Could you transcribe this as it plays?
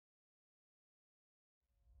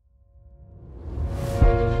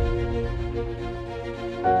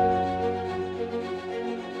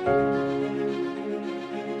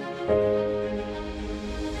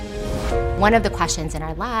One of the questions in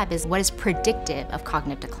our lab is what is predictive of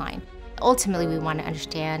cognitive decline? Ultimately, we want to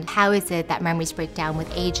understand how is it that memories break down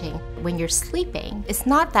with aging. When you're sleeping, it's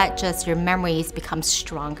not that just your memories become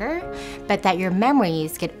stronger, but that your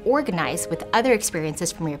memories get organized with other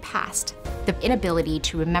experiences from your past. The inability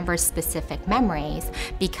to remember specific memories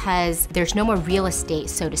because there's no more real estate,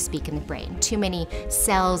 so to speak, in the brain. Too many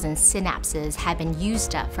cells and synapses have been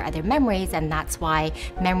used up for other memories, and that's why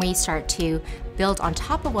memories start to build on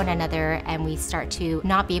top of one another, and we start to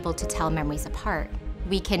not be able to tell memories apart.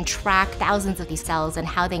 We can track thousands of these cells and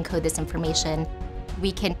how they encode this information.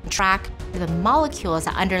 We can track the molecules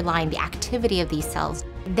that underlie the activity of these cells.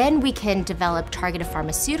 Then we can develop targeted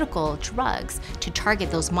pharmaceutical drugs to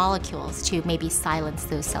target those molecules to maybe silence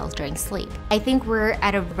those cells during sleep. I think we're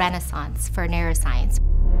at a renaissance for neuroscience.